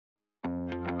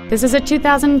This is a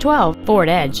 2012 Ford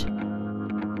Edge.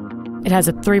 It has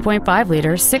a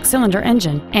 3.5-liter six-cylinder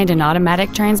engine and an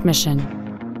automatic transmission.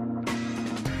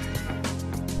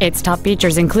 Its top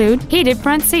features include heated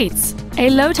front seats, a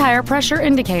low tire pressure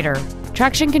indicator,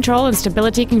 traction control and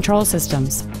stability control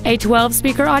systems, a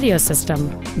 12-speaker audio system,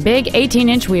 big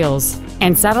 18-inch wheels,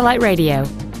 and satellite radio.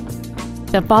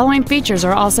 The following features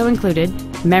are also included: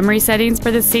 memory settings for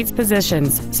the seat's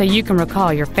positions so you can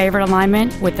recall your favorite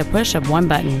alignment with the push of one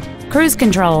button, cruise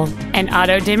control, an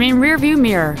auto-dimming rearview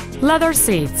mirror, leather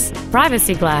seats,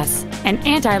 privacy glass, an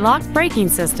anti-lock braking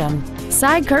system,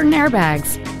 side curtain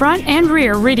airbags, front and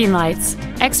rear reading lights,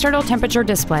 external temperature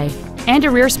display, and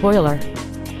a rear spoiler.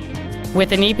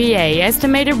 With an EPA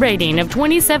estimated rating of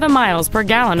 27 miles per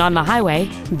gallon on the highway,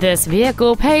 this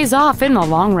vehicle pays off in the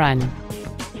long run.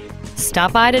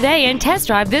 Stop by today and test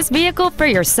drive this vehicle for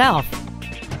yourself.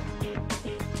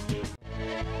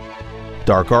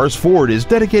 Darcars Ford is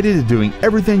dedicated to doing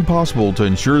everything possible to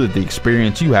ensure that the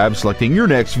experience you have selecting your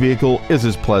next vehicle is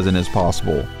as pleasant as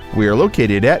possible. We are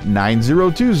located at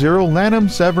 9020 Lanham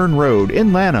Severn Road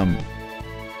in Lanham.